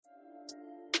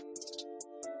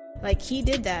Like, he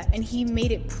did that, and he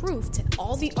made it proof to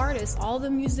all the artists, all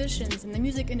the musicians in the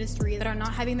music industry that are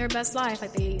not having their best life,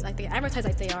 like they advertise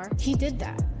like they are. He did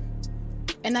that.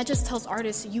 And that just tells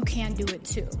artists you can do it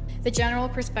too. The general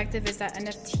perspective is that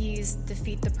NFTs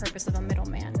defeat the purpose of a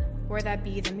middleman, whether that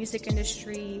be the music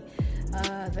industry,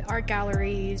 the art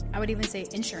galleries, I would even say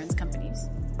insurance companies.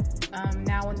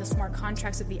 Now in the smart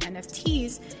contracts with the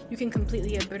NFTs, you can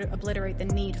completely obliterate the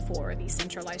need for these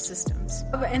centralized systems.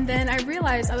 And then I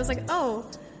realized, I was like,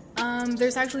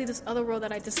 there's actually this other world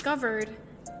that I discovered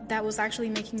that was actually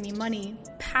making me money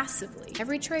passively.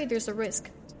 Every trade, there's a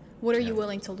risk. What are you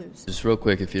willing to lose? Just real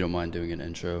quick, if you don't mind doing an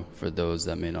intro for those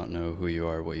that may not know who you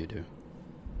are, what you do.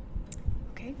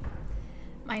 Okay.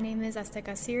 My name is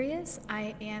Azteca Sirius.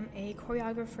 I am a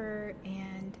choreographer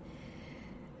and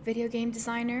video game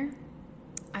designer.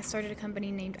 I started a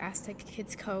company named Aztec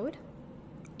Kids Code,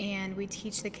 and we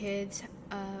teach the kids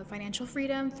financial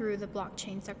freedom through the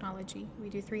blockchain technology. We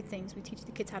do 3 things. We teach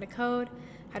the kids how to code,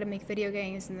 how to make video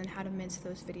games, and then how to mint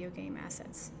those video game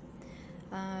assets.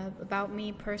 About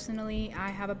me personally, I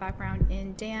have a background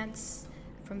in dance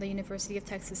from the University of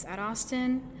Texas at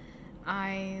Austin.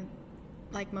 I,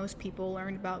 like most people,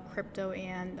 learned about crypto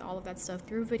and all of that stuff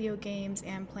through video games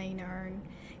and playing to earn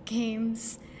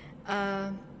games.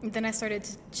 Then I started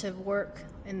to work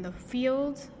in the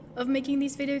field of making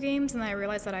these video games, and I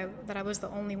realized that I was the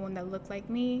only one that looked like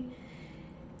me,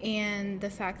 and the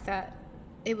fact that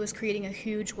it was creating a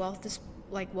huge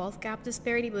wealth gap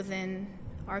disparity within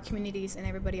our communities and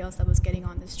everybody else that was getting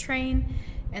on this train.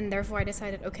 And therefore I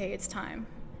decided, okay, it's time,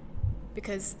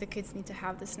 because the kids need to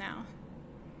have this now.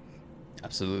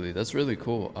 Absolutely. That's really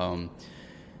cool.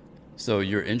 So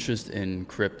your interest in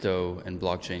crypto and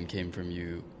blockchain came from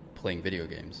you playing video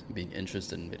games, being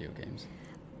interested in video games.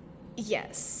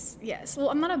 Yes. Well,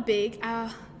 I'm not a big,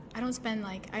 I don't spend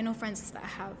I know friends that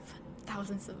have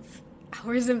thousands of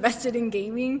hours invested in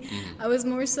gaming. I was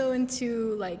more so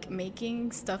into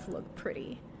making stuff look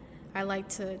pretty. I like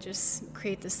to just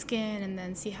create the skin and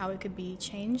then see how it could be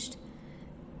changed.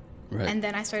 Right. And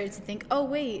then I started to think, oh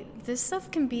wait, this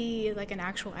stuff can be like an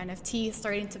actual NFT,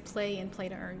 starting to play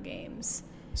to earn games.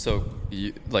 So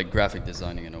you like graphic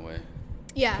designing in a way.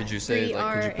 Yeah. Could you say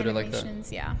could you put it like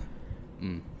that? Yeah.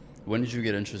 When did you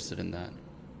get interested in that?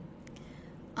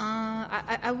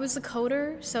 I was a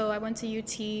coder, so I went to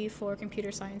UT for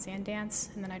computer science and dance,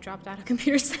 and then I dropped out of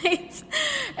computer science.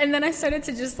 And then I started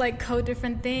to just code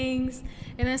different things,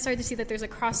 and then I started to see that there's a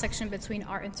cross-section between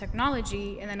art and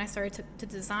technology, and then I started to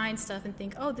design stuff and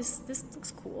think, oh, this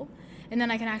looks cool. And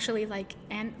then I can actually I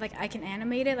can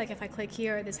animate it, if I click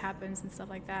here, this happens and stuff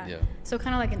like that. Yeah. So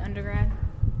kind of like an undergrad.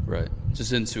 Right.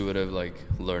 Just intuitive,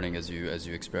 learning as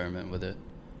you experiment with it.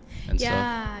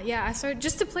 Yeah, I started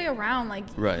just to play around,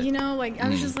 right. I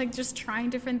was just trying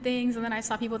different things, and then I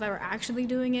saw people that were actually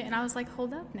doing it, and I was like,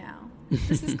 hold up now,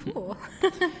 this is cool.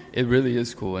 It really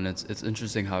is cool, and it's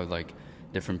interesting how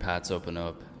different paths open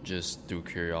up just through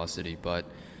curiosity. But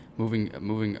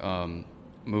moving on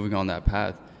that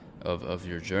path of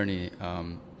your journey,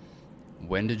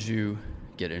 when did you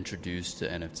get introduced to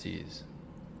NFTs?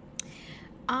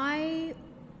 I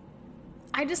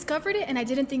discovered it, and I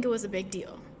didn't think it was a big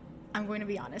deal. I'm going to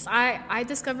be honest. I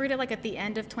discovered it at the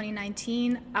end of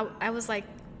 2019. I was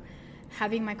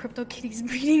having my CryptoKitties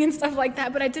breeding and stuff like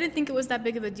that, but I didn't think it was that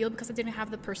big of a deal because I didn't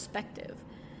have the perspective.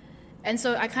 And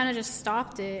so I kind of just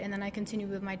stopped it, and then I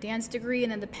continued with my dance degree,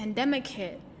 and then the pandemic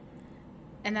hit.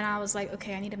 And then I was like,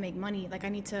 okay, I need to make money.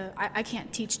 I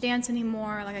can't teach dance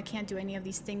anymore. I can't do any of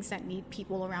these things that need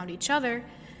people around each other.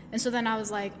 And so then I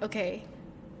was like, okay,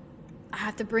 I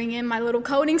have to bring in my little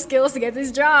coding skills to get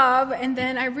this job. And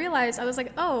then I realized, I was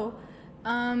like,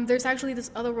 there's actually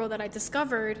this other world that I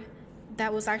discovered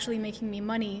that was actually making me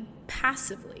money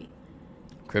passively.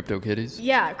 CryptoKitties?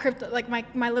 Yeah,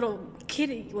 my little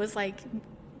kitty was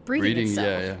breeding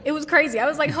itself. Yeah. It was crazy. I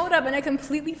was like, hold up, and I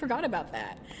completely forgot about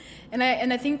that. And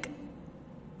I think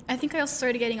I also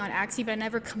started getting on Axie, but I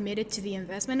never committed to the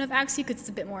investment of Axie because it's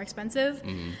a bit more expensive.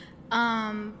 Mm-hmm.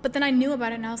 But then I knew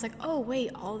about it, and I was like, oh,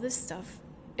 wait, all this stuff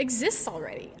exists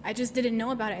already. I just didn't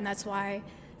know about it, and that's why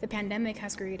the pandemic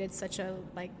has created such a,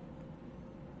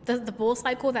 the bull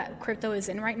cycle that crypto is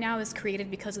in right now is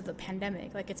created because of the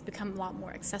pandemic. It's become a lot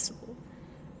more accessible.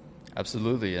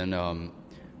 Absolutely, and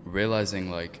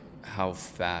realizing, how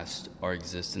fast our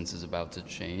existence is about to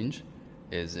change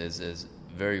is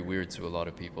very weird to a lot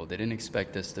of people. They didn't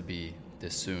expect this to be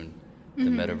this soon, the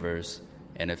metaverse,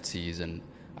 NFTs, and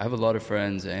I have a lot of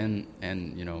friends and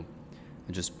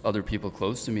just other people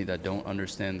close to me that don't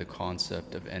understand the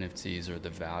concept of NFTs or the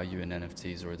value in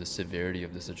NFTs or the severity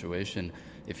of the situation.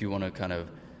 If you want to kind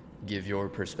of give your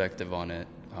perspective on it,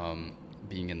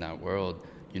 being in that world,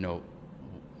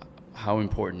 how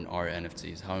important are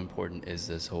NFTs? How important is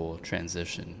this whole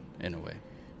transition in a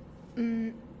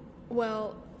way?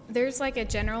 Well, there's like a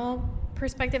general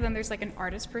perspective and there's like an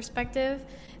artist perspective.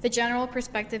 The general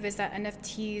perspective is that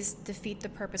NFTs defeat the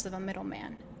purpose of a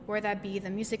middleman, whether that be the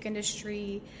music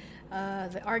industry,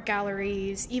 the art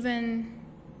galleries, even,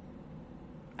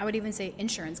 I would even say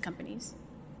insurance companies.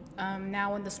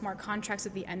 Now in the smart contracts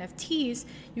of the NFTs,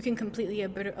 you can completely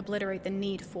obliterate the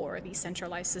need for these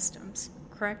centralized systems,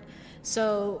 correct?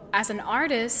 So as an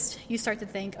artist, you start to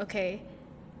think, okay,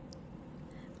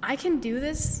 I can do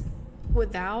this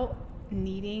without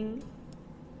needing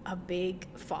a big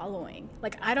following.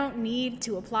 Like, I don't need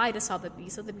to apply to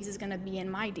Sotheby's. Sotheby's is going to be in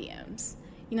my DMs.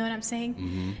 You know what I'm saying?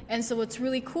 Mm-hmm. And so what's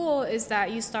really cool is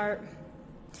that you start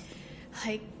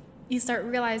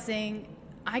realizing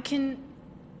I can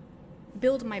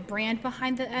build my brand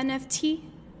behind the NFT,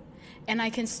 and I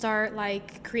can start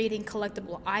like creating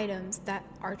collectible items that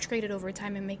are traded over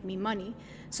time and make me money.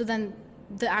 So then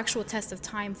the actual test of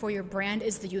time for your brand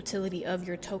is the utility of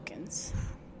your tokens.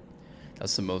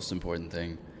 That's the most important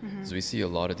thing. Because we see a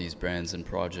lot of these brands and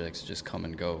projects just come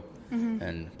and go,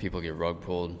 and people get rug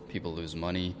pulled, people lose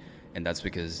money, and that's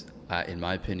because, in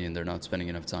my opinion, they're not spending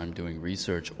enough time doing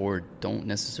research or don't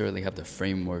necessarily have the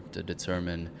framework to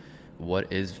determine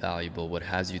what is valuable, what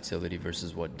has utility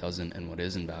versus what doesn't, and what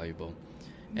isn't valuable.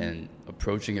 And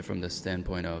approaching it from the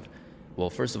standpoint of, well,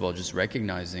 first of all, just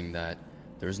recognizing that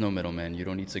there's no middleman. You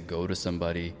don't need to go to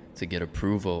somebody to get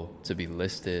approval to be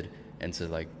listed and to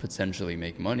like potentially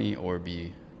make money or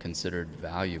be considered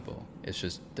valuable. It's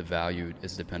just the value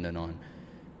is dependent on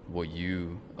what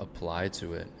you apply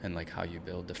to it and like how you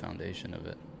build the foundation of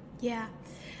it. Yeah.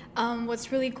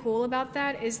 What's really cool about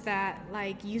that is that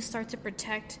like you start to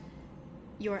protect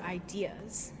your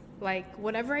ideas. Like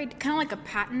whatever, kind of like a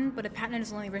patent, but a patent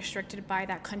is only restricted by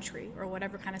that country or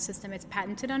whatever kind of system it's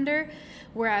patented under.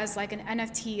 Whereas like an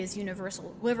NFT is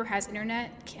universal. Whoever has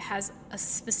internet has a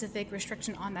specific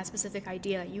restriction on that specific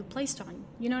idea that you placed on.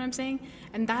 You know what I'm saying?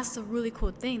 And that's the really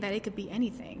cool thing, that it could be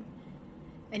anything.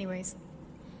 Anyways.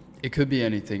 It could be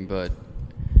anything, but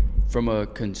from a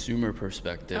consumer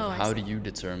perspective, how do you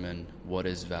determine what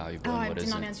is valuable and what isn't?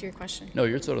 I did not answer your question. No,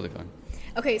 you're totally fine.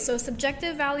 Okay, so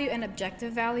subjective value and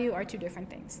objective value are two different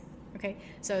things. Okay,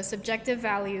 so subjective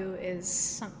value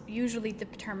is usually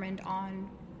determined on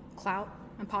clout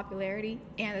and popularity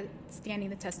and standing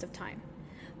the test of time.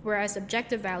 Whereas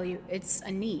objective value, it's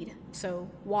a need. So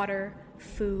water,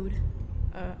 food,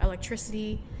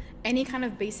 electricity, any kind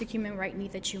of basic human right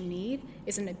need that you need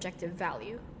is an objective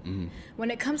value. Mm-hmm. When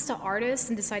it comes to artists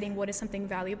and deciding what is something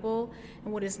valuable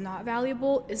and what is not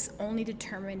valuable is only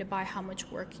determined by how much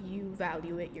work you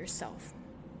value it yourself.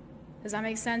 Does that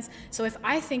make sense? So if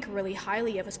I think really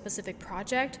highly of a specific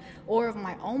project or of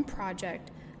my own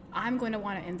project, I'm going to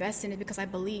want to invest in it because I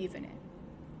believe in it.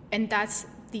 And that's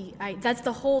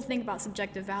the whole thing about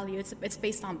subjective value. It's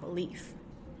based on belief.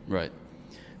 Right.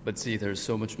 But see, there's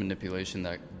so much manipulation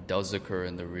that does occur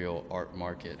in the real art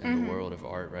market, in the world of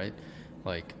art, right?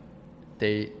 Like,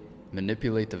 they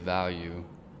manipulate the value,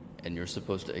 and you're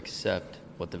supposed to accept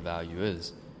what the value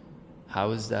is.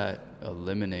 How is that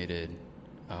eliminated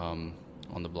on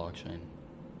the blockchain?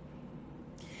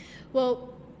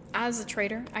 Well, as a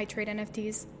trader, I trade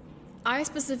NFTs. I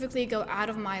specifically go out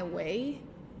of my way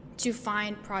to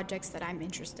find projects that I'm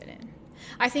interested in.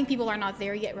 I think people are not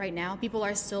there yet right now. People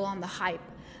are still on the hype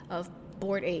of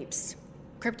Bored Apes,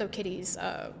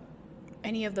 CryptoKitties,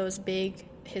 any of those big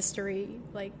history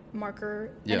like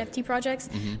marker NFT projects.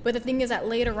 But the thing is that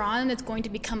later on it's going to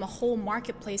become a whole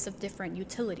marketplace of different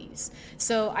utilities.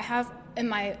 So I have in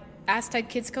my Aztec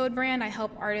Kids Code brand, I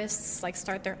help artists like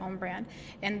start their own brand,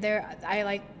 and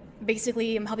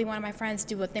basically I'm helping one of my friends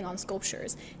do a thing on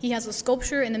sculptures. He has a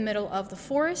sculpture in the middle of the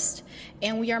forest,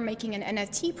 and we are making an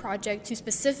NFT project to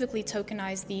specifically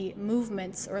tokenize the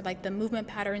movements or like the movement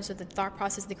patterns or the thought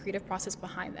process, the creative process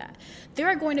behind that. There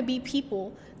are going to be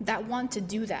people that want to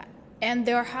do that, and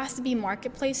there has to be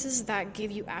marketplaces that give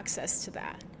you access to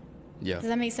that. Yeah. Does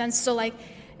that make sense? So like,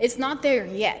 it's not there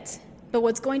yet. But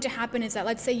what's going to happen is that,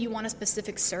 let's say you want a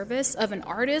specific service of an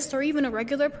artist or even a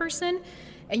regular person,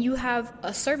 and you have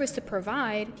a service to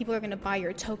provide, people are going to buy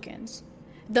your tokens.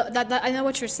 I know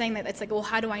what you're saying, that it's like, well,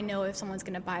 how do I know if someone's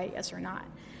going to buy it, yes or not?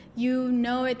 You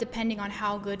know it depending on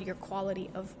how good your quality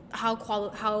of,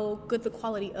 how good the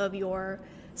quality of your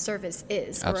service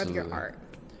is. Absolutely. Or of your art.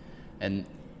 And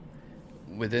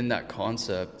within that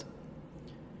concept,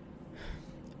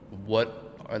 how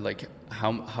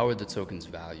are the tokens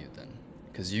valued then?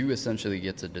 Because you essentially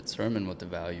get to determine what the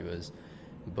value is,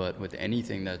 But with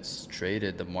anything that's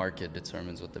traded, the market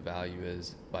determines what the value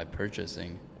is by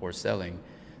purchasing or selling.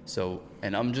 So,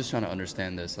 and I'm just trying to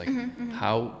understand this, like,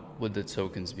 how would the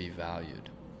tokens be valued?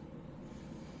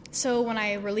 So when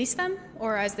I release them,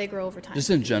 or as they grow over time? Just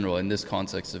in general, in this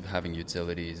context of having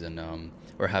utilities and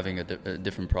or having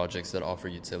different projects that offer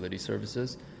utility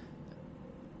services.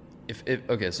 If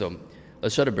okay, so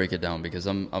let's try to break it down, because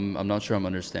I'm not sure I'm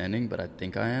understanding, but I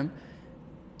think I am.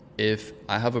 If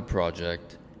I have a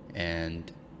project and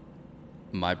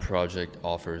my project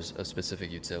offers a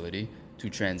specific utility, to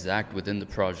transact within the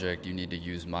project, you need to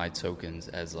use my tokens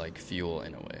as like fuel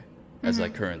in a way, as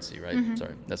like currency, right?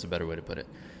 Sorry, that's a better way to put it.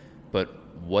 But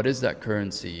what is that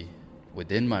currency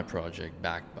within my project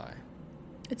backed by?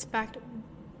 It's backed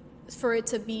for it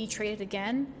to be traded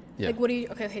again. Yeah. Like, what do you?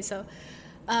 Okay. So,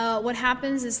 what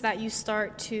happens is that you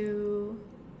start to,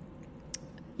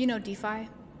 DeFi,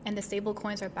 and the stable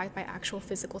coins are backed by actual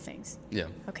physical things. Yeah.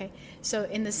 Okay. So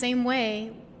in the same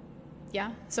way,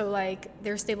 yeah. So like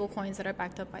there's stable coins that are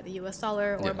backed up by the US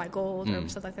dollar or by gold or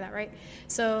stuff like that, right?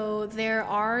 So there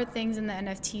are things in the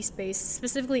NFT space,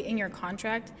 specifically in your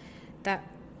contract, that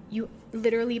you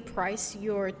literally price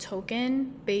your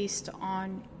token based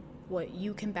on what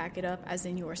you can back it up as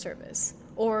in your service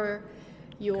or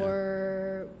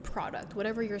your product,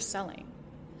 whatever you're selling.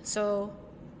 So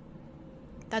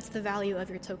that's the value of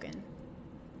your token.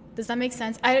 Does that make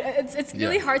sense? It's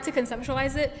really hard to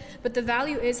conceptualize it, but the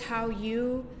value is how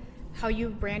you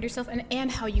brand yourself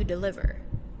and how you deliver.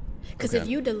 Because if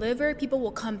you deliver, people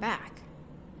will come back,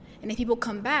 and if people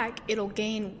come back, it'll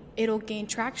gain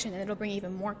traction, and it'll bring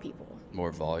even more people.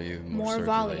 More volume. More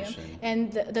volume.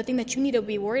 And the thing that you need to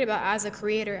be worried about as a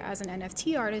creator, as an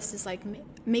NFT artist, is like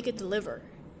make it deliver.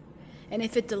 And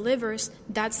if it delivers,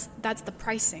 that's the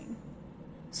pricing.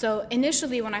 So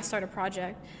initially, when I start a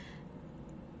project,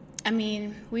 I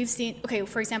mean, we've seen,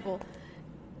 for example,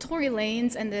 Tory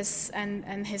Lanez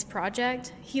and his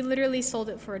project, he literally sold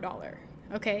it for $1.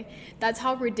 Okay, that's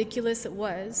how ridiculous it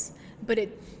was, but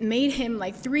it made him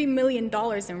like $3 million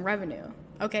in revenue.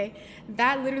 Okay,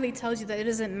 that literally tells you that it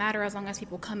doesn't matter as long as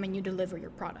people come and you deliver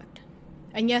your product.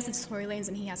 And yes, it's Tory Lanez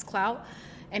and he has clout,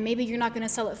 and maybe you're not going to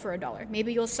sell it for $1.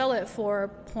 Maybe you'll sell it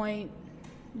for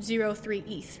 0.03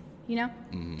 ETH.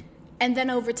 And then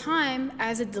over time,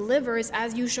 as it delivers,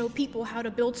 as you show people how to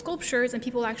build sculptures and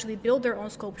people actually build their own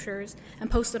sculptures and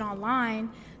post it online,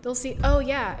 they'll see, oh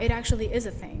yeah, it actually is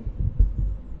a thing.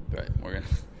 Right, we're going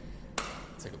to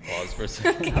take a pause for a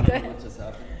second. Okay, go ahead. What just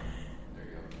happened? There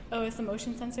you go. Oh, it's the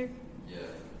motion sensor? Yeah.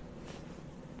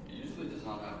 It usually does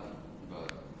not happen,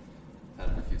 but I've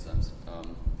had it a few times.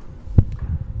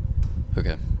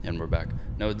 Okay, and we're back.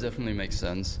 No, it definitely makes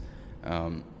sense.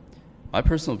 My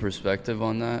personal perspective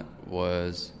on that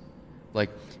was, like,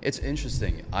 it's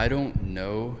interesting. I don't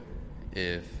know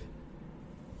if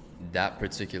that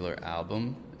particular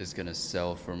album is going to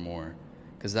sell for more.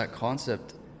 Because that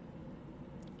concept,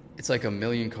 it's like 1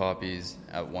 million copies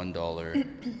at $1.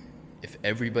 If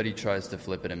everybody tries to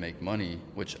flip it and make money,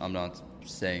 which I'm not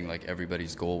saying like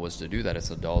everybody's goal was to do that, it's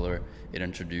 $1. It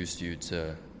introduced you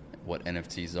to what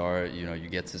NFTs are. You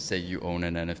get to say you own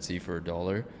an NFT for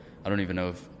 $1. I don't even know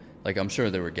if, like, I'm sure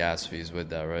there were gas fees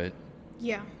with that, right?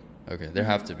 Yeah. Okay, there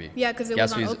have to be. Yeah, because it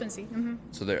was on OpenSea.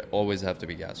 So there always have to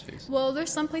be gas fees. Well,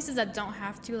 there's some places that don't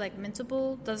have to, like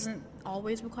Mintable doesn't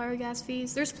always require gas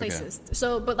fees. There's places. Okay.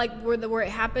 So, but like where it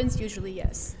happens, usually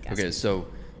yes. Okay, so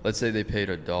let's say they paid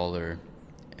 $1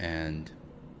 and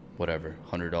whatever,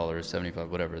 $100, $75,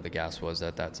 whatever the gas was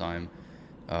at that time.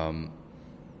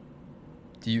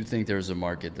 Do you think there's a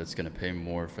market that's going to pay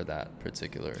more for that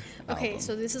particular album? Okay,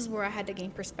 so this is where I had to gain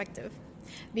perspective,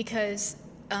 because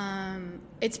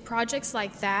it's projects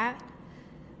like that,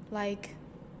 like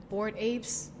Bored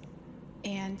Apes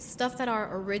and stuff that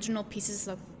are original pieces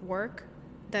of work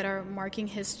that are marking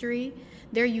history.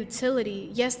 Their utility,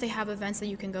 yes, they have events that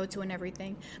you can go to and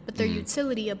everything, but their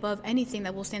utility above anything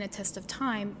that will stand a test of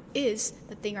time is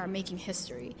that they are making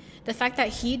history. The fact that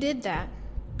he did that,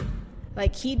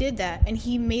 and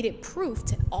he made it proof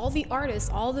to all the artists,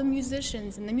 all the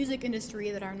musicians in the music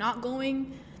industry that are not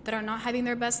having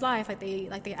their best life, like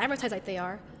they advertise like they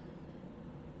are.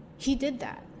 He did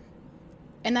that.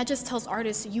 And that just tells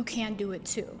artists you can do it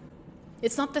too.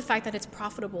 It's not the fact that it's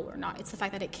profitable or not, it's the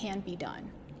fact that it can be done.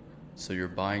 So you're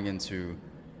buying into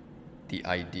the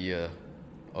idea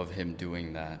of him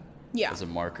doing that as a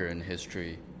marker in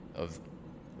history of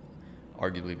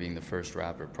arguably being the first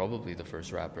rapper, probably the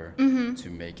first rapper to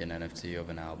make an NFT of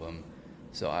an album.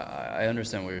 So I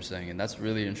understand what you're saying, and that's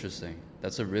really interesting.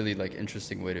 That's a really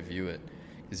interesting way to view it.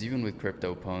 Because even with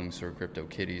CryptoPunks or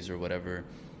CryptoKitties or whatever,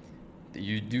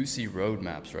 you do see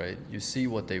roadmaps, right? You see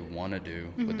what they want to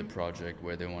do with the project,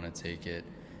 where they want to take it.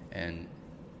 And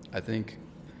I think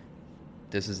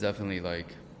this is definitely like,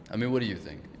 I mean, what do you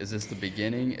think? Is this the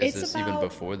beginning? Is this even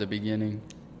before the beginning?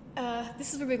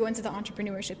 This is where we go into the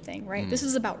entrepreneurship thing, right? This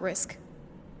is about risk.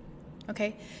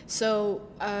 Okay? So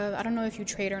I don't know if you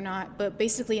trade or not, but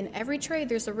basically in every trade,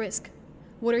 there's a risk.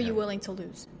 What are you willing to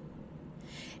lose?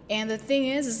 And the thing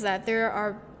is that there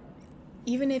are,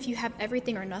 even if you have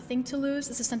everything or nothing to lose,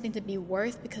 this is something to be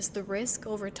worth, because the risk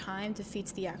over time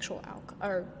defeats the actual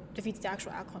outcome. Did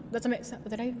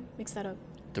I mix that up?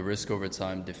 The risk over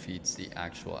time defeats the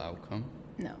actual outcome?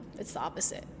 No, it's the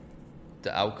opposite.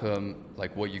 The outcome,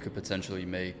 like what you could potentially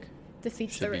make,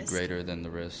 defeats the risk. Should be greater than the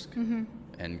risk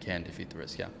and can defeat the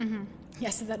risk, yeah. Yeah,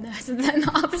 I said that in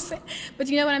the opposite. But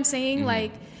you know what I'm saying?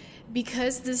 Like,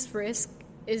 because this risk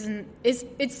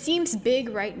it seems big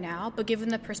right now, but given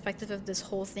the perspective of this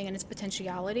whole thing and its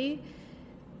potentiality,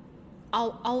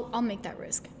 I'll make that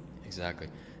risk. Exactly.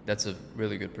 That's a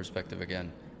really good perspective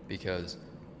again, because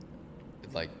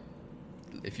like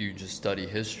if you just study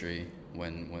history,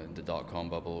 when the dot-com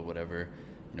bubble or whatever,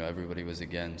 you know, everybody was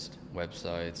against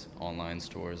websites, online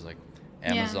stores like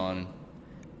Amazon. Yeah.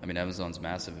 I mean, Amazon's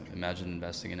massive. Imagine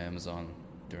investing in Amazon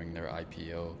during their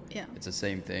IPO. Yeah. It's the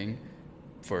same thing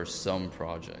for some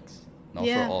projects, not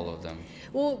for all of them.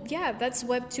 Well, yeah, that's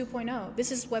Web 2.0.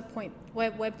 This is Web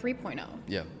 3.0.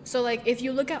 Yeah. So, like, if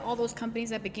you look at all those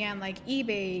companies that began, like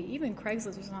eBay, even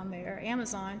Craigslist was on there,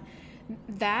 Amazon,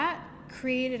 that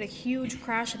created a huge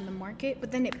crash in the market,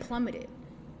 but then it plummeted.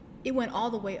 It went all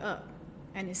the way up,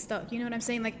 and it stuck. You know what I'm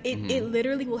saying? Like, it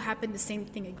literally will happen the same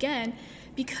thing again,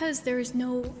 because there's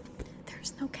no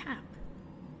cap.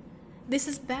 This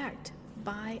is backed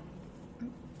by...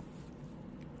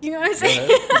 You know what I'm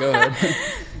saying? Go ahead.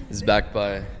 It's backed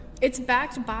by... It's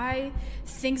backed by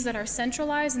things that are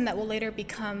centralized and that will later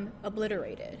become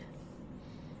obliterated.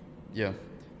 Yeah.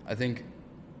 I think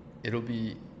it'll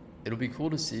be cool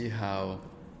to see how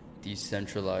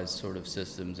decentralized sort of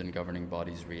systems and governing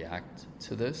bodies react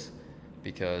to this,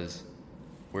 because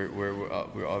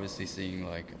we're obviously seeing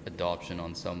like adoption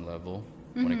on some level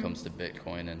when it comes to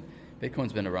Bitcoin, and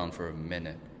Bitcoin's been around for a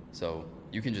minute, so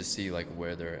you can just see like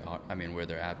where they're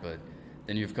at. But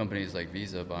then you have companies like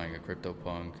Visa buying a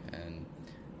CryptoPunk, and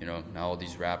you know, now all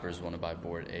these rappers want to buy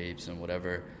Bored Apes and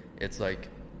whatever. It's like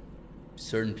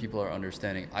certain people are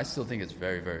understanding. I still think it's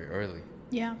very, very early.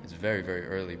 Yeah. It's very, very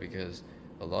early, because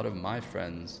a lot of my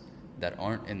friends that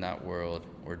aren't in that world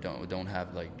or don't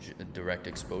have like direct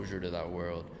exposure to that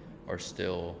world are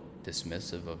still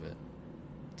dismissive of it,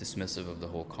 dismissive of the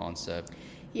whole concept.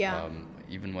 Yeah.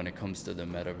 Even when it comes to the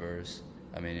metaverse,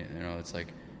 I mean, you know, it's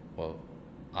like, well,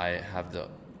 I have the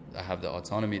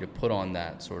autonomy to put on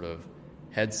that sort of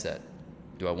headset.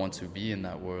 Do I want to be in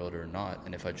that world or not?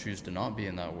 And if I choose to not be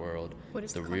in that world,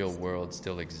 the real world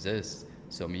still exists.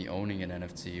 So me owning an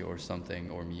NFT or something,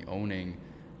 or me owning,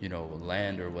 you know,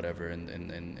 land or whatever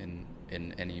in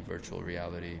any virtual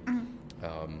reality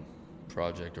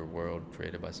project or world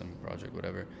created by some project,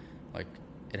 whatever, like,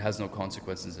 it has no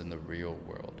consequences in the real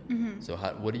world. So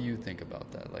what do you think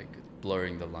about that, like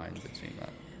blurring the lines between that?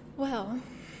 Well,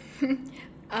 you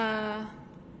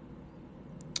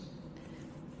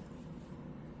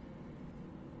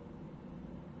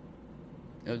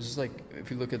know, just like if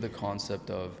you look at the concept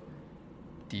of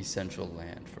decentral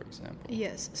land, for example.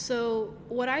 Yes. So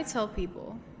what I tell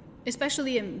people,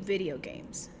 especially in video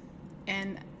games,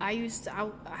 and I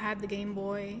had the Game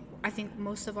Boy. I think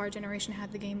most of our generation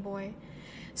had the Game Boy.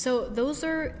 So those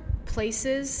are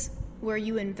places where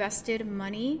you invested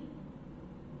money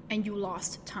and you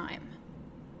lost time.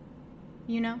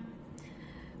 You know?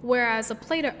 Whereas a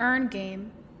play-to-earn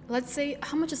game, let's say,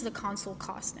 how much does the console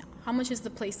cost now? How much is the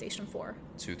PlayStation 4?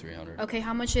 $200-300. Okay,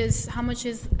 how much is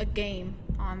a game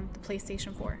on the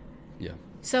PlayStation 4? Yeah.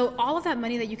 So all of that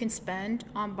money that you can spend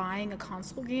on buying a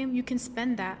console game, you can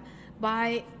spend that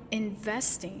by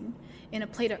investing in a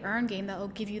play-to-earn game that will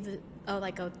give you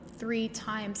like a 3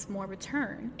 times more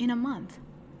return in a month.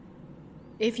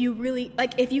 If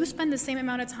you spend the same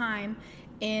amount of time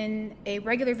in a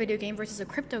regular video game versus a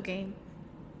crypto game,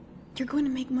 you're going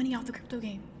to make money off the crypto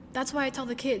game. That's why I tell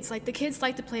the kids, like, the kids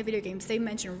like to play video games. They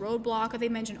mention Roadblock, or they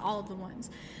mention all of the ones.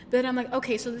 But I'm like,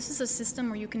 okay, so this is a system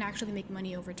where you can actually make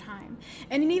money over time.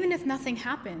 And even if nothing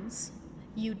happens,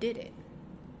 you did it.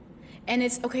 And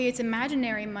it's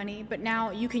imaginary money, but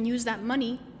now you can use that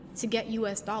money to get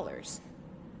US dollars.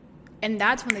 And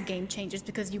that's when the game changes,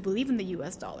 because you believe in the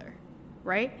US dollar,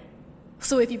 right?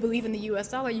 So if you believe in the US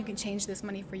dollar, you can change this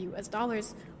money for US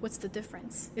dollars. What's the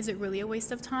difference? Is it really a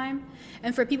waste of time?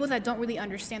 And for people that don't really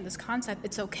understand this concept,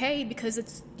 it's okay because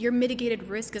it's your mitigated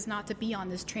risk is not to be on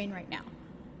this train right now.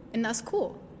 And that's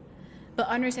cool. But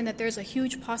understand that there's a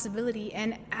huge possibility,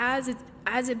 and as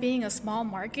it being a small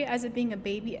market, as it being a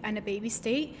baby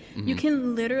state, you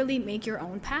can literally make your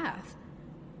own path.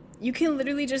 You can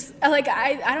literally just I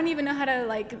don't even know how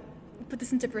to put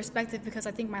this into perspective because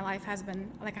I think my life has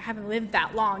been I haven't lived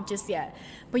that long just yet.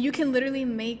 But you can literally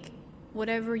make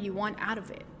whatever you want out of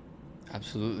it.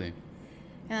 Absolutely.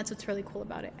 And that's what's really cool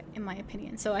about it, in my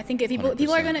opinion. So I think if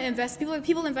people are going to invest,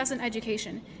 people invest in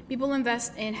education, people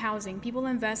invest in housing, people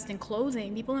invest in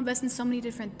clothing, people invest in so many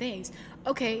different things.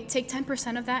 Okay, take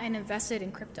 10% of that and invest it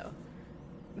in crypto.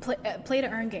 Play to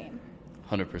earn game.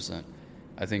 100%.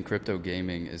 I think crypto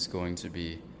gaming is going to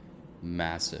be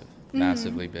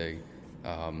massively big.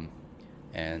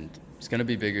 And it's going to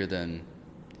be bigger than,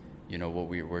 what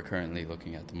we're currently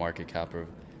looking at, the market cap of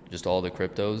just all the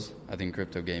cryptos. I think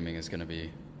crypto gaming is going to be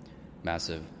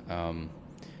massive.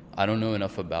 I don't know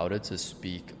enough about it to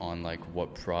speak on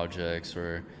what projects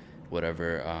or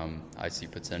whatever I see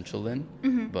potential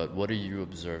in. But what are you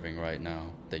observing right now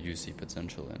that you see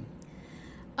potential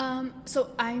in?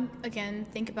 So I again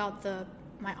think about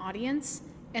my audience,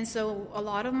 and so a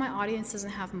lot of my audience doesn't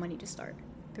have money to start.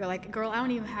 They're like, girl, I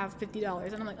don't even have $50.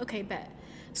 And I'm like, okay, bet.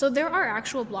 So there are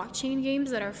actual blockchain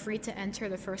games that are free to enter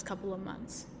the first couple of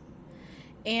months.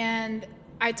 And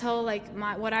I tell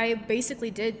what I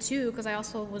basically did too, because I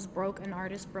also was an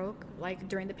artist broke,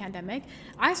 during the pandemic.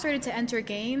 I started to enter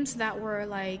games that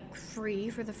were free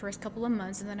for the first couple of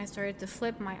months, and then I started to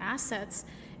flip my assets,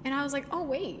 and I was like, oh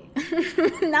wait,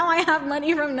 now I have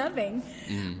money from nothing.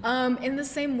 In the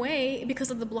same way,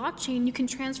 because of the blockchain, you can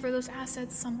transfer those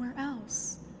assets somewhere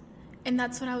else. And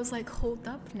that's when I was like, hold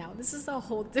up now. This is a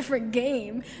whole different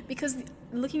game. Because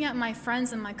looking at my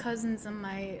friends and my cousins and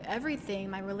my everything,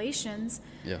 my relations,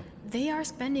 they are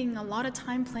spending a lot of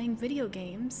time playing video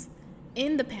games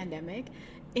in the pandemic,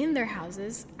 in their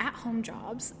houses, at home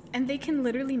jobs, and they can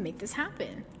literally make this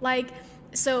happen.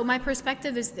 So my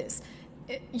perspective is this.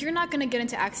 You're not going to get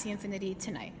into Axie Infinity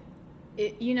tonight.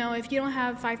 If you don't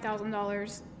have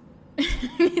 $5,000,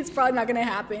 it's probably not going to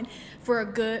happen for a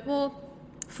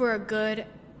good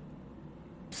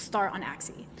start on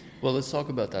Axie. Well, let's talk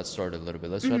about that start a little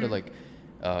bit. Let's try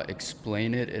to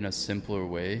explain it in a simpler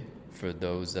way for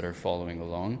those that are following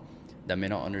along that may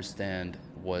not understand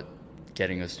what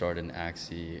getting a start in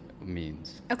Axie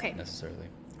means necessarily.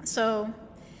 So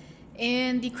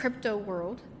in the crypto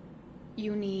world,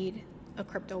 you need a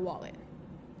crypto wallet.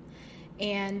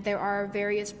 And there are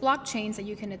various blockchains that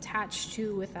you can attach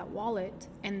to with that wallet,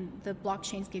 and the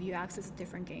blockchains give you access to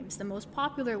different games. The most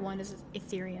popular one is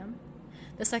Ethereum.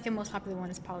 The second most popular one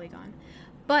is Polygon.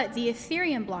 But the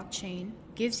Ethereum blockchain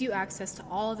gives you access to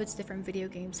all of its different video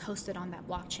games hosted on that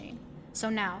blockchain.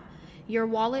 So now, your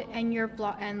wallet and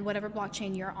and whatever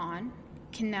blockchain you're on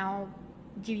can now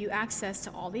give you access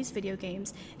to all these video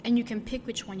games, and you can pick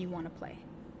which one you want to play.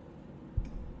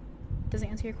 Does it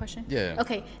answer your question? Yeah.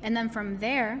 Okay, and then from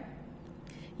there,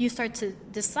 you start to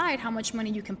decide how much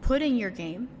money you can put in your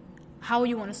game, how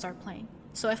you want to start playing.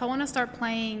 So if I want to start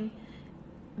playing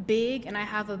big and I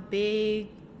have a big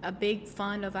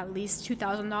fund of at least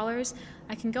 $2,000,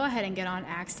 I can go ahead and get on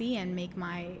Axie and make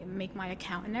my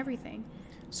account and everything.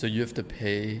 So you have to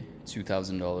pay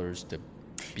 $2,000 to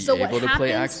be able to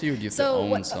play Axie, or do you have to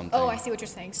own something? Oh, I see what you're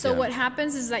saying. So what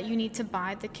happens is that you need to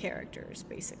buy the characters,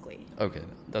 basically. Okay,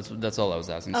 that's all I was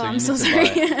asking. So I'm you need so to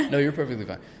sorry. buy. No, you're perfectly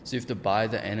fine. So you have to buy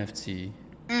the NFT.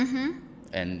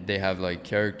 And they have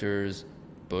characters,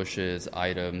 bushes,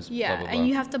 items. Yeah, blah, blah, blah. and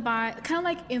you have to buy, kind of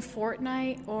like in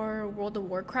Fortnite or World of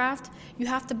Warcraft, you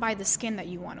have to buy the skin that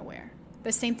you want to wear.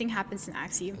 The same thing happens in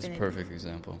Axie Infinity. That's a perfect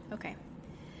example. Okay.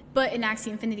 But in Axie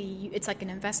Infinity, it's like an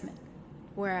investment.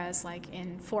 Whereas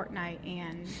in Fortnite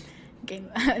and you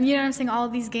know what I'm saying, all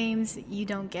of these games, you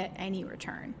don't get any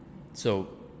return. So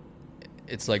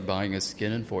it's like buying a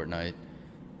skin in Fortnite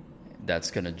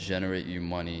that's going to generate you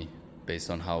money based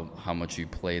on how much you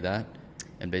play that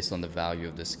and based on the value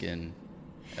of the skin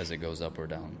as it goes up or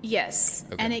down. Yes,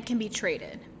 okay. And it can be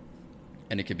traded.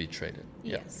 And it can be traded.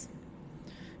 Yes. Yeah.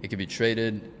 It can be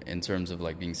traded in terms of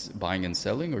buying and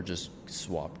selling, or just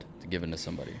swapped, given to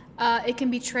somebody? It can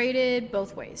be traded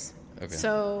both ways. Okay.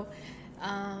 So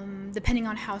depending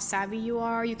on how savvy you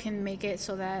are, you can make it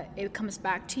so that it comes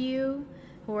back to you.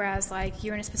 Whereas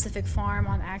you're in a specific farm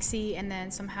on Axie, and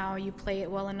then somehow you play it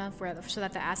well enough so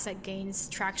that the asset gains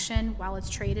traction while it's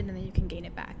traded, and then you can gain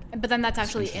it back. But then that's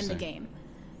actually in the game.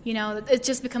 It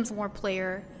just becomes more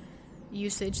player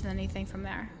usage than anything from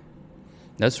there.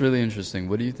 That's really interesting.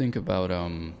 What do you think about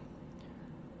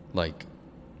like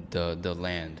the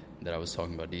land that I was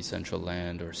talking about,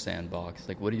 Decentraland or Sandbox?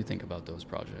 Like, what do you think about those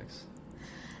projects?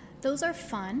 Those are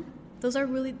fun. Those are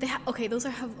really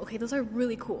those are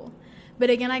really cool. But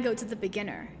again, I go to the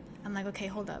beginner. I'm like, okay,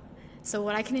 hold up. So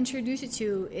what I can introduce you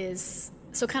to is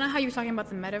kind of how you're talking about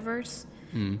the metaverse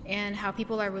and how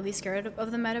people are really scared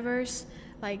of the metaverse.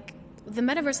 Like, the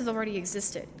metaverse has already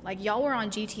existed. Like, y'all were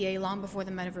on GTA long before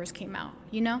the metaverse came out,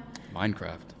 you know?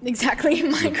 Minecraft. Exactly,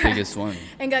 Minecraft. The biggest one.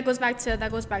 And that goes back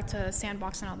to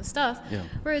Sandbox and all this stuff. Yeah.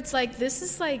 Where it's like, this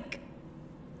is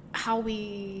how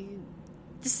we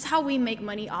make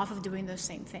money off of doing those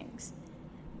same things.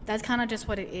 That's kind of just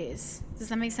what it is. Does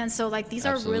that make sense? So, like, these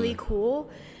are really cool,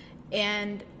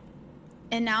 and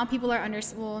now people are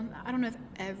well, I don't know if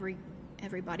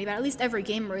everybody, but at least every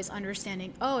gamer is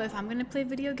understanding, oh, if I'm going to play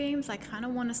video games, I kind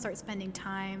of want to start spending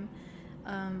time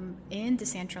in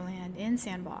Decentraland, in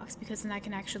Sandbox, because then I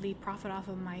can actually profit off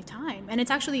of my time. And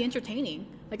it's actually entertaining.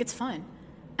 Like, it's fun.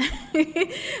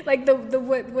 Like,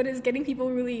 what is getting people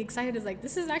really excited is, like,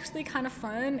 this is actually kind of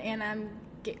fun, and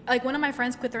like, one of my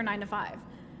friends quit their 9-to-5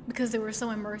 because they were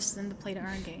so immersed in the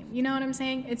play-to-earn game. You know what I'm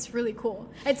saying? It's really cool.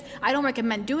 I don't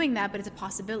recommend doing that, but it's a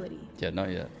possibility. Yeah,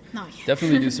 not yet. Not yet.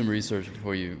 Definitely do some research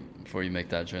before you make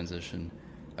that transition.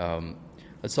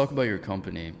 Let's talk about your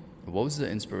company. What was the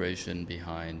inspiration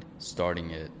behind starting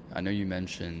it? I know you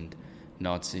mentioned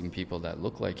not seeing people that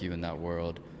look like you in that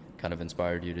world kind of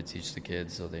inspired you to teach the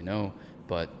kids so they know.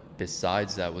 But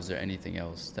besides that, was there anything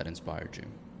else that inspired you?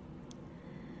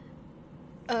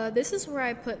 This is where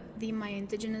I put my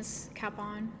indigenous cap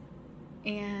on.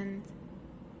 And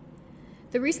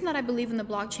the reason that I believe in the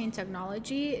blockchain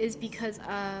technology is because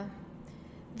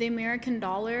the American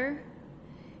dollar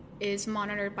is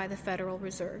monitored by the Federal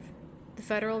Reserve. The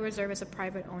Federal Reserve is a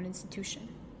private-owned institution.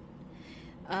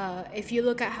 If you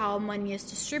look at how money is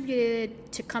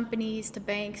distributed to companies, to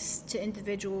banks, to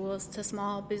individuals, to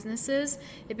small businesses,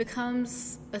 it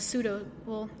becomes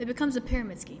it becomes a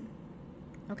pyramid scheme,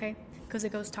 okay? Because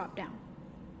it goes top down,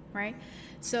 right?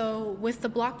 So with the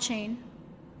blockchain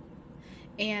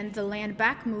and the land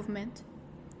back movement,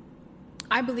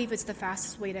 I believe it's the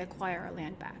fastest way to acquire our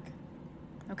land back,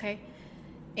 okay?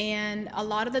 And a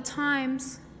lot of the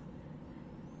times,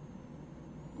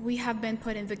 we have been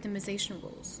put in victimization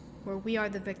roles where we are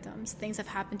the victims. Things have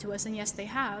happened to us, and yes, they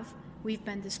have. We've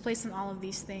been displaced in all of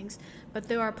these things, but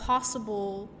there are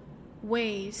possible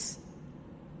ways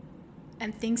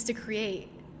and things to create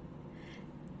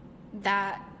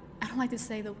that, I don't like to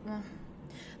say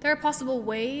there are possible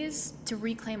ways to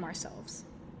reclaim ourselves.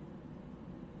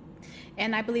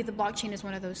 And I believe the blockchain is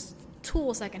one of those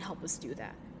tools that can help us do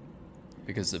that.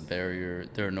 Because there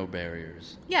are no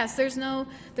barriers. Yes, there's no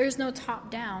top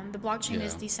down. The blockchain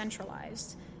is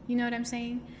decentralized. You know what I'm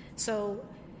saying? So.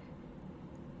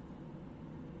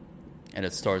 And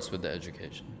it starts with the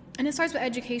education.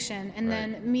 And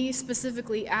then me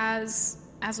specifically as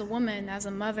a woman, as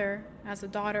a mother, as a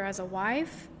daughter, as a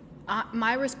wife,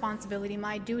 my responsibility,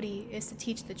 my duty is to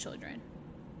teach the children.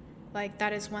 Like,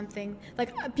 that is one thing.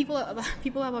 Like, people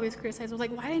have always criticized. I was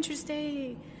like, why didn't you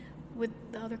stay with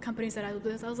the other companies that I was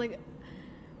with? I was like,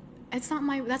 that's not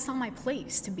my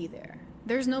place to be there.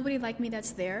 There's nobody like me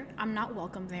that's there. I'm not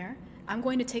welcome there. I'm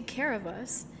going to take care of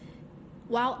us.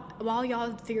 While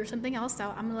y'all figure something else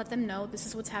out, I'm going to let them know this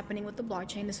is what's happening with the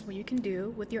blockchain. This is what you can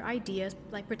do with your ideas.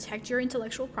 Like, protect your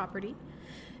intellectual property,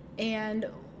 and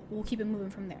we'll keep it moving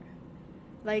from there.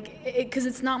 Like, because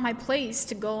it's not my place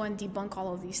to go and debunk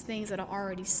all of these things that are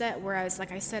already set. Whereas,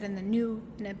 like I said,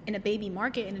 in a baby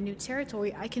market, in a new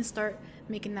territory, I can start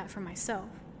making that for myself.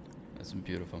 That's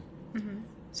beautiful. Mm-hmm.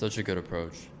 Such a good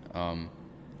approach. And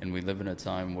we live in a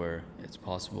time where it's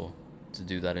possible to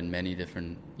do that in many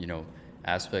different,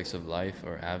 aspects of life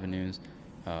or avenues.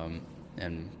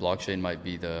 And blockchain might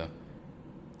be the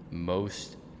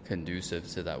most conducive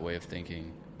to that way of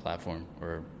thinking platform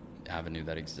or avenue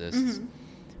that exists. Mm-hmm.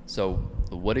 So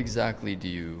what exactly do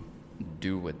you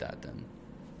do with that then?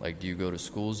 Like, do you go to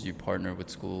schools? Do you partner with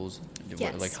schools?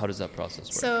 Yes. Like, how does that process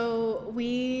work? So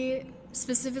we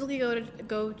specifically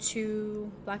go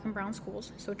to Black and brown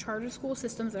schools, so charter school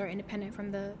systems that are independent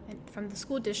from the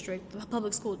school district, the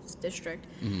public school district,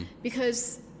 mm-hmm.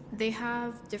 because they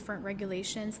have different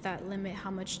regulations that limit how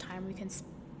much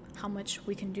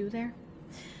we can do there.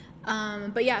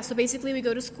 But yeah, so basically we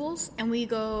go to schools and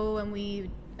we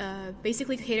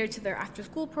basically cater to their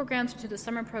after-school programs, to the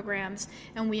summer programs,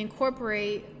 and we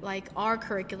incorporate like our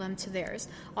curriculum to theirs.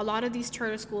 A lot of these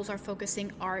charter schools are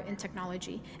focusing art and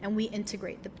technology, and we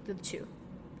integrate the two.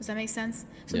 Does that make sense?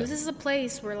 So This is a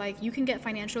place where like you can get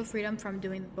financial freedom from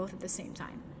doing both at the same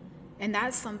time. And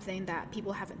that's something that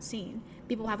people haven't seen.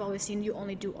 People have always seen you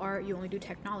only do art, you only do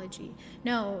technology.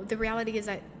 No, the reality is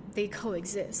that they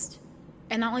coexist.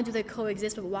 And not only do they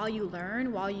coexist, but while you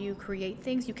learn, while you create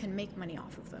things, you can make money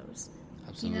off of those.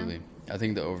 Absolutely. You know? I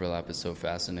think the overlap is so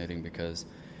fascinating because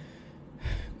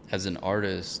as an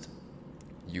artist,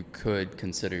 you could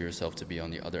consider yourself to be on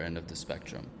the other end of the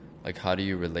spectrum. Like, how do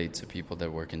you relate to people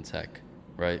that work in tech,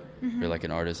 right? You're like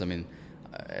an artist. I mean,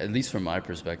 at least from my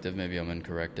perspective, maybe I'm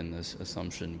incorrect in this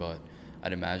assumption, but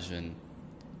I'd imagine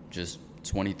just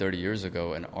 20, 30 years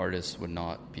ago, an artist would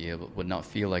not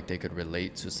feel like they could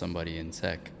relate to somebody in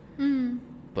tech.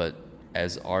 But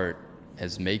as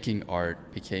making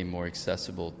art became more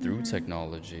accessible through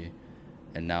technology,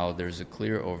 and now there's a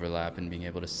clear overlap in being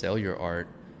able to sell your art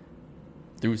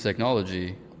through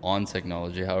technology, on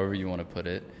technology, however you want to put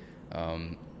it,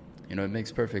 it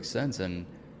makes perfect sense. And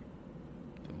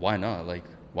why not? Like,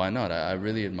 why not? I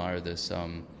really admire this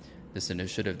this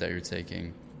initiative that you're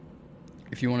taking.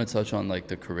 If you want to touch on like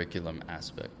the curriculum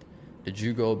aspect, did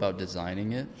you go about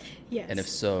designing it? Yes. And if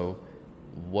so,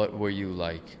 what were you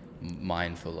like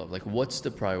mindful of? Like, what's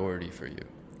the priority for you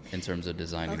in terms of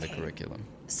designing the curriculum?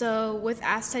 So with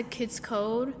Aztec Kids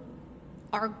Code,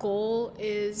 our goal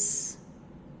is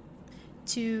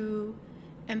to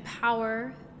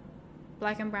empower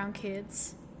Black and brown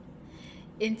kids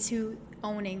into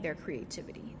owning their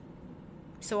creativity.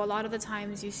 So a lot of the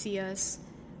times you see us,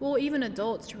 well, even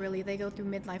adults really, they go through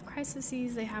midlife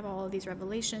crises, they have all of these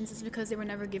revelations. It's because they were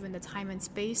never given the time and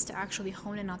space to actually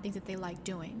hone in on things that they like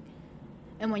doing.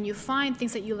 And when you find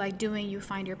things that you like doing, you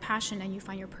find your passion and you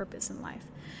find your purpose in life.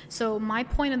 So my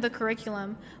point of the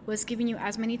curriculum was giving you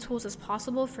as many tools as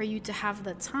possible for you to have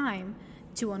the time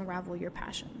to unravel your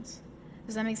passions.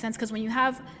 Does that make sense? Because when you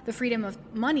have the freedom of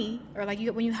money, or like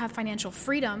when you have financial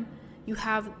freedom, you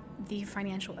have the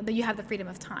freedom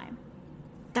of time.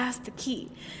 That's the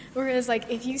key. Whereas like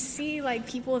if you see like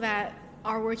people that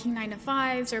are working 9 to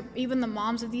 5s, or even the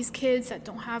moms of these kids that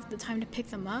don't have the time to pick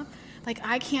them up, like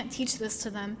I can't teach this to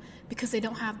them because they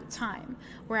don't have the time.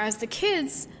 Whereas the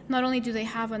kids, not only do they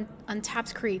have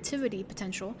untapped creativity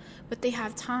potential, but they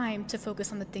have time to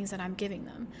focus on the things that I'm giving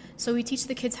them. So we teach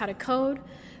the kids how to code,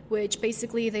 which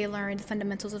basically they learn the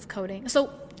fundamentals of coding. So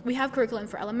we have curriculum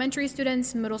for elementary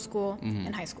students, middle school,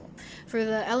 and high school. For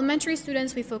the elementary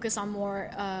students, we focus on more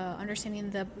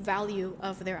understanding the value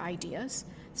of their ideas.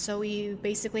 So we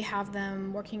basically have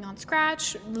them working on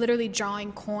Scratch, literally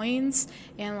drawing coins,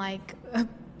 and like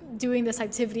doing this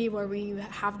activity where we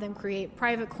have them create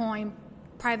private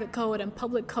code, and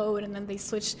public code, and then they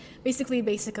switch, basically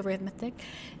basic arithmetic.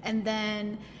 And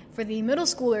then for the middle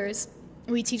schoolers,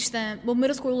 we teach them,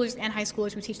 middle schoolers and high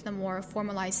schoolers, we teach them more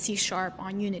formalized C#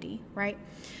 on Unity, right?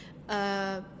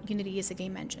 Unity is a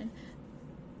game engine.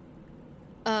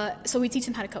 So we teach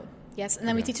them how to code, yes. And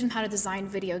then we teach them how to design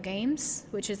video games,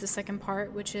 which is the second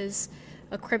part, which is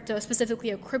specifically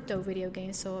a crypto video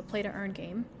game, so a play-to-earn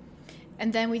game.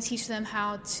 And then we teach them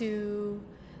how to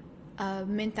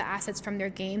mint the assets from their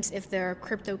games if their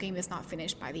crypto game is not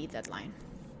finished by the deadline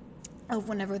of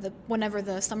whenever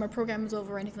the summer program is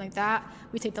over or anything like that.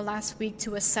 We take the last week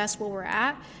to assess where we're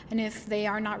at, and if they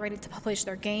are not ready to publish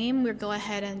their game, we'll go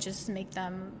ahead and just make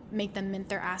them mint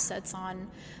their assets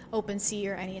on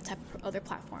OpenSea or any type of other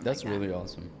platform. That's like really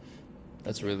awesome.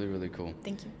 That's really, really cool.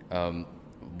 Thank you.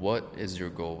 What is your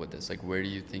goal with this? Like, where do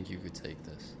you think you could take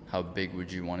this? How big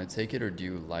would you want to take it, or do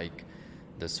you like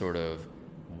the sort of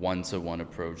one-to-one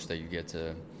approach that you get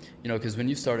to, because when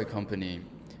you start a company,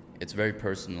 it's very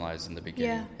personalized in the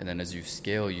beginning, and then as you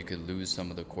scale, you could lose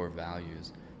some of the core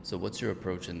values. So what's your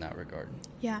approach in that regard?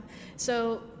 Yeah,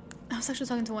 so I was actually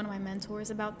talking to one of my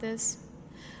mentors about this.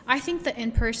 I think the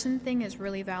in-person thing is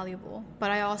really valuable,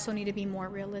 but I also need to be more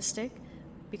realistic,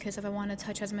 because if I want to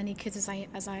touch as many kids as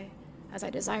I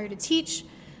desire to teach,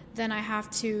 then I have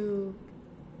to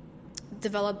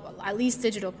develop at least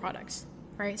digital products,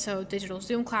 right? So digital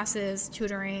Zoom classes,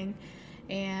 tutoring,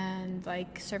 and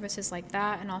like services like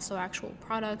that, and also actual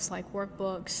products like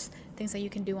workbooks, things that you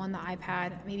can do on the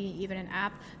iPad, maybe even an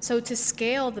app. So to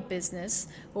scale the business,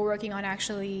 we're working on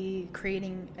actually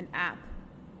creating an app,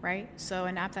 right? So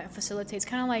an app that facilitates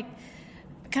kind of like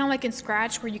in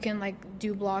Scratch, where you can like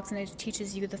do blocks and it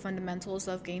teaches you the fundamentals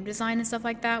of game design and stuff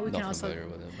like that.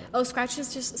 Scratch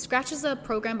is a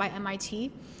program by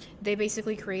MIT. They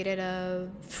basically created a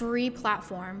free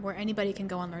platform where anybody can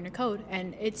go and learn to code,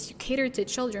 and it's catered to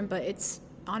children, but it's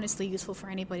honestly useful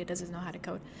for anybody that doesn't know how to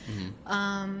code.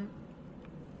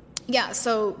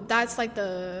 So that's like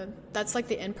the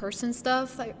in-person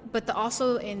stuff, but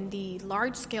also in the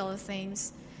large scale of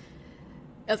things,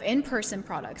 of in-person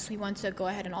products, we want to go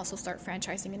ahead and also start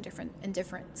franchising in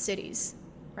different cities,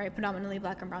 right? Predominantly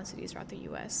Black and brown cities throughout the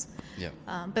U.S. Yeah.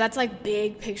 But that's like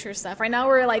big picture stuff. Right now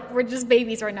we're just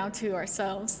babies right now too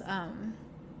ourselves.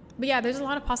 But yeah, there's a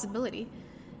lot of possibility.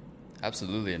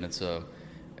 Absolutely, and it's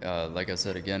like I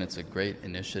said again, it's a great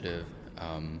initiative.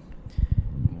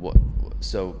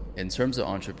 So in terms of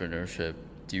entrepreneurship,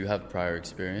 do you have prior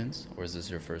experience, or is this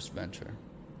your first venture?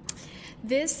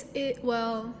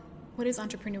 What is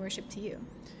entrepreneurship to you?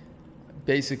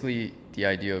 Basically, the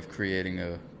idea of creating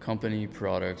a company,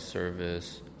 product,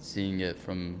 service, seeing it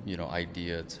from,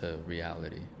 idea to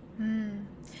reality.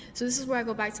 So this is where I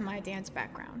go back to my dance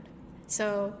background.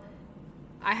 So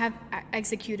I have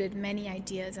executed many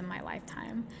ideas in my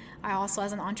lifetime. I also,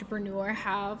 as an entrepreneur,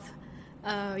 have,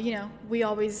 we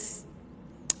always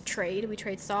trade. We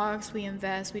trade stocks, we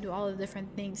invest, we do all the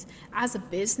different things. As a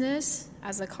business,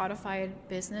 as a codified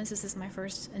business, this is my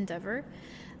first endeavor.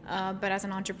 But as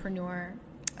an entrepreneur,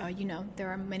 there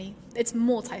are it's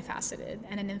multifaceted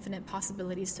and an infinite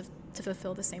possibilities to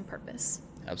fulfill the same purpose.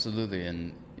 Absolutely.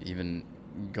 And even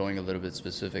going a little bit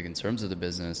specific in terms of the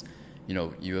business,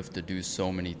 you have to do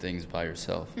so many things by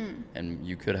yourself. And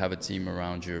you could have a team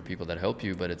around you or people that help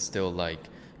you, but it's still like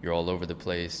you're all over the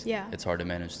place. Yeah. It's hard to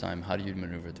manage time. How do you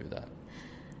maneuver through that?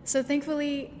 So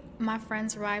thankfully, my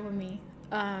friends ride with me.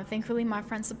 Thankfully, my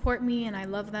friends support me, and I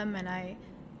love them. And I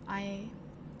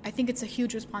think it's a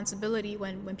huge responsibility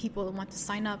when people want to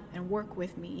sign up and work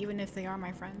with me, even if they are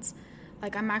my friends.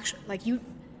 Like I'm actually like you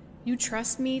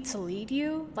trust me to lead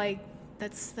you. Like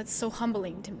that's so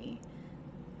humbling to me.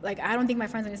 Like, I don't think my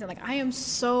friends understand. Like, I am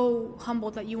so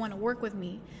humbled that you want to work with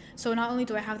me. So not only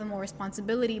do I have the more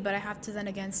responsibility, but I have to then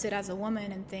again sit as a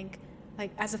woman and think,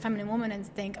 like, as a feminine woman and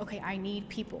think, okay, I need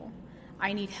people.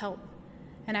 I need help.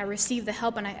 And I receive the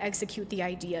help and I execute the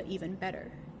idea even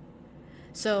better.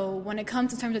 So when it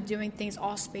comes to terms of doing things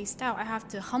all spaced out, I have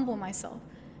to humble myself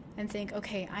and think,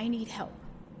 okay, I need help.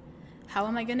 How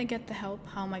am I going to get the help?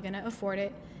 How am I going to afford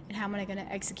it? And how am I going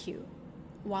to execute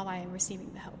while I am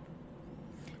receiving the help?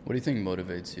 What do you think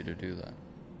motivates you to do that?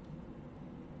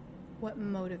 What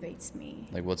motivates me?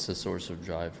 Like, what's the source of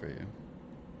drive for you?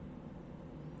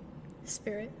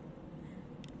 Spirit.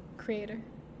 Creator.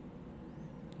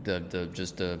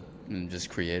 Just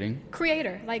creating?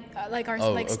 Creator,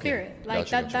 Okay. spirit.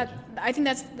 Like gotcha. I think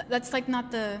that's like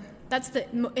not that's the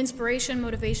inspiration,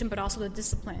 motivation, but also the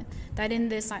discipline. That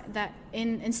in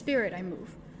spirit I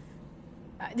move.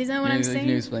 Do you know what I'm saying? Can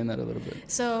you explain that a little bit?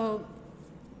 So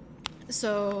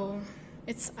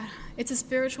it's a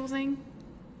spiritual thing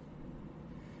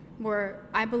where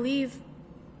I believe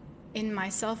in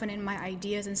myself and in my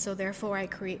ideas, and so therefore I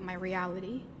create my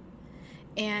reality.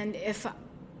 And if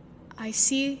I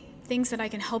see things that I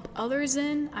can help others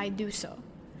in, I do so.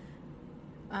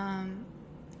 And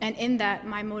in that,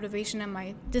 my motivation and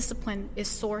my discipline is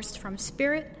sourced from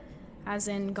spirit, as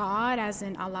in God, as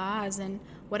in Allah, as in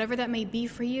whatever that may be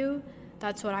for you.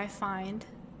 That's what I find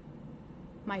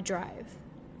my drive.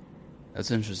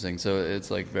 That's interesting. So it's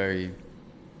like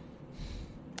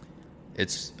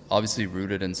it's obviously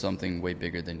rooted in something way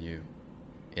bigger than you,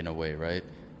 in a way, right?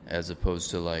 As opposed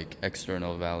to like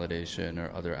external validation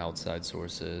or other outside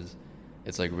sources.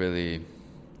 It's like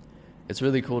it's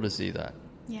really cool to see that.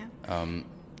 Yeah.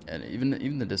 And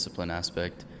even the discipline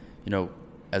aspect,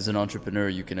 as an entrepreneur,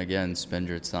 you can again spend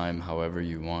your time however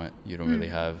you want. You don't really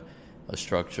have a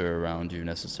structure around you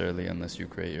necessarily unless you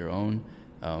create your own.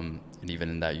 And even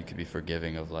in that, you could be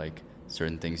forgiving of like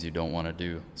certain things you don't want to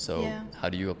do. So How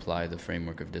do you apply the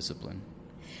framework of discipline?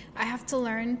 I have to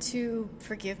learn to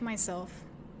forgive myself.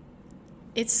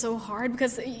 It's so hard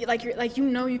because you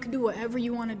can do whatever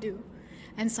you want to do.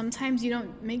 And sometimes you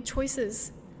don't make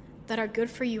choices that are good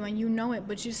for you and you know it,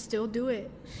 but you still do it.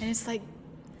 And it's like,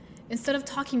 instead of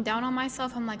talking down on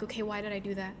myself, I'm like, okay, why did I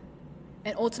do that?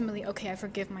 And ultimately, okay, I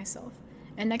forgive myself.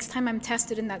 And next time I'm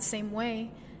tested in that same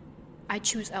way, I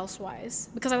choose elsewise.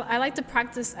 Because I like to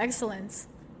practice excellence.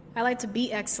 I like to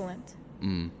be excellent.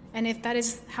 And if that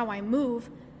is how I move,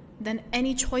 then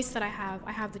any choice that I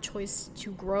have the choice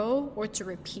to grow or to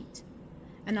repeat.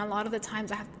 And a lot of the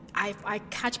times I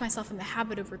catch myself in the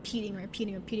habit of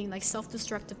repeating, like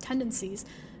self-destructive tendencies,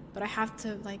 but I have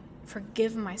to like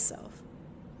forgive myself.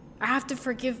 I have to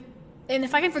forgive, and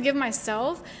if I can forgive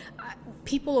myself,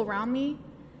 people around me,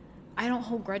 I don't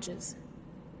hold grudges.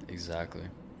 Exactly.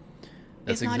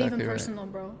 It's not even personal,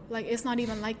 bro. Like, it's not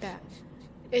even like that.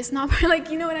 It's not like,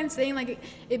 you know what I'm saying? Like,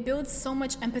 it builds so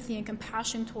much empathy and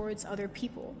compassion towards other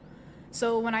people.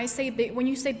 So when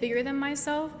you say bigger than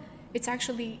myself, it's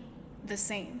actually the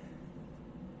same.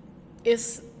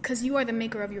 It's because you are the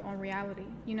maker of your own reality.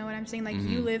 You know what I'm saying? Like,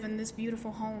 Mm-hmm. you live in this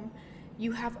beautiful home.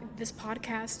 You have this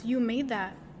podcast. You made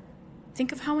that.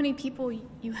 Think of how many people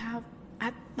you have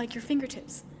at, like, your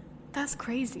fingertips. That's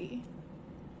crazy.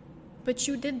 But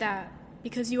you did that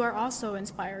because you are also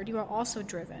inspired. You are also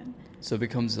driven. So it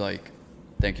becomes like,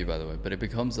 thank you by the way, but it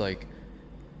becomes like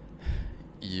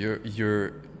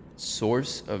your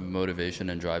source of motivation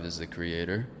and drive is the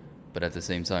creator, but at the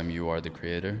same time you are the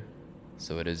creator.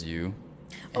 So it is you.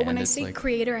 Oh, when And I it's say like,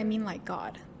 creator, I mean like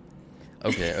God.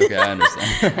 okay, I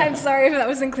understand. I'm sorry if that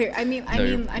wasn't clear. I mean,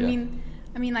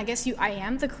 No, I guess I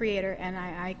am the creator, and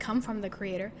I come from the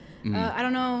creator. I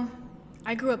don't know.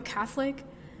 I grew up Catholic,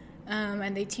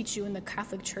 and they teach you in the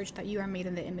Catholic Church that you are made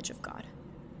in the image of God.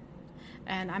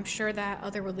 And I'm sure that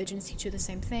other religions teach you the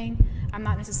same thing. I'm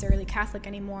not necessarily Catholic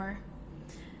anymore,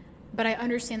 but I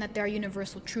understand that there are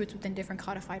universal truths within different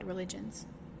codified religions.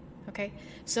 Okay?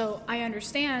 So I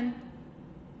understand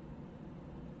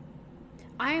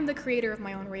I am the creator of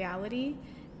my own reality,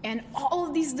 and all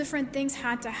of these different things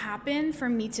had to happen for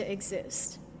me to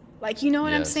exist. Like, you know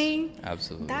what I'm Yes, saying?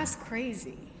 absolutely. That's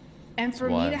crazy. And for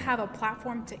me why- to have a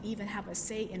platform to even have a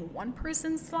say in one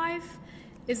person's life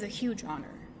is a huge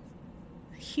honor.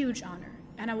 A huge honor.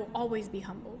 And I will always be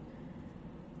humbled.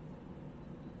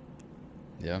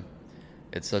 Yeah.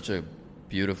 It's such a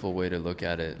beautiful way to look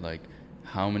at it. Like,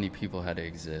 how many people had to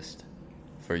exist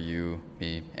for you,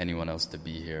 me, anyone else to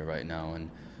be here right now, and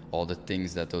all the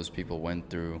things that those people went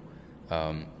through,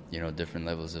 different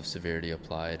levels of severity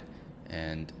applied.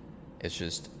 And it's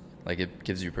just, like, it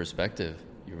gives you perspective.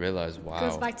 You realize, wow.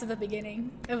 Goes back to the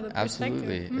beginning of the perspective.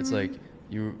 Absolutely. It's like,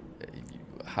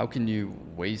 how can you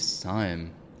waste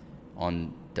time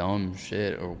on dumb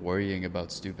shit or worrying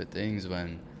about stupid things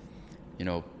when,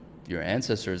 your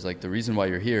ancestors, like, the reason why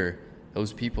you're here,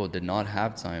 those people did not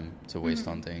have time to waste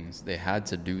on things. They had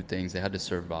to do things. They had to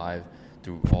survive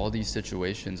through all these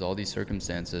situations, all these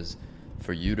circumstances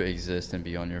for you to exist and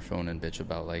be on your phone and bitch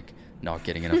about, like, not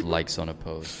getting enough likes on a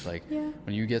post. Like,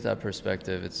 when you get that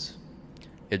perspective,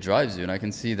 it drives you, and I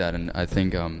can see that. And I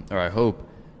think, or I hope,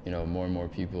 more and more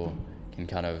people can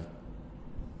kind of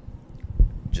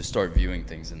just start viewing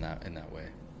things in that way.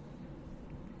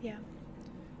 Yeah.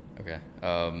 Okay.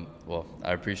 Well,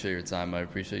 I appreciate your time. I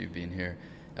appreciate you being here.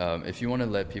 If you want to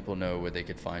let people know where they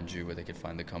could find you, where they could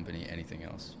find the company, anything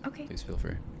else, Okay. please feel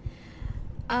free.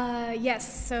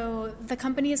 Yes, so the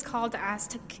company is called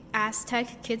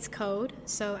Aztec Kids Code.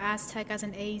 So Aztec as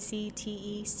an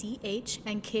AZTECH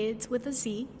and Kids with a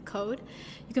Z Code.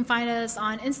 You can find us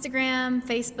on Instagram,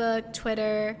 Facebook,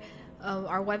 Twitter.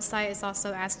 Our website is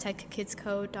also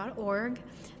azteckidscode.org.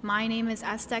 My name is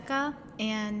Azteca,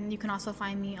 and you can also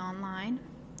find me online.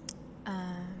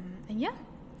 And yeah,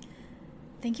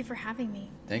 thank you for having me.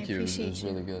 Thank you. It was appreciate you.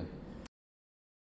 really good.